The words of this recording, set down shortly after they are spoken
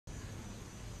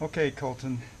Okay,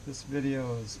 Colton, this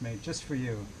video is made just for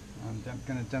you. I'm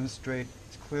going to demonstrate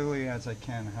as clearly as I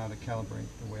can how to calibrate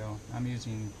the wheel. I'm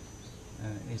using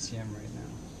ACM right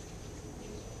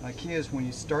now. The key is when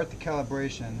you start the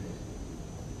calibration,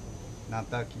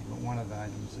 not that key, but one of the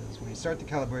items is when you start the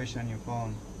calibration on your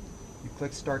phone, you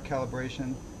click Start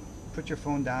Calibration, put your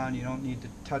phone down. You don't need to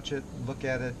touch it, look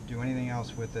at it, do anything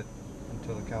else with it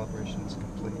until the calibration is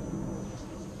complete.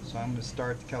 So I'm going to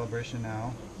start the calibration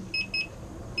now.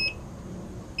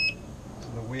 So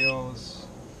the wheel's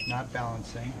not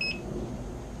balancing.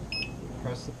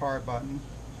 Press the power button.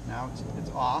 Now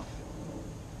it's off.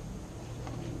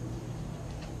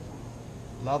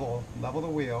 Level the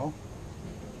wheel.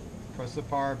 Press the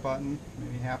power button,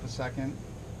 maybe half a second.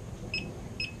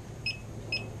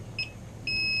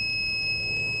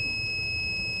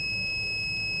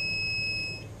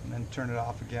 And then turn it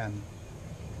off again.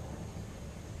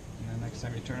 And then next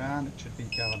time you turn it on, it should be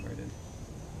calibrated.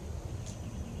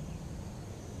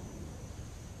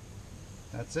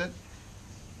 That's it.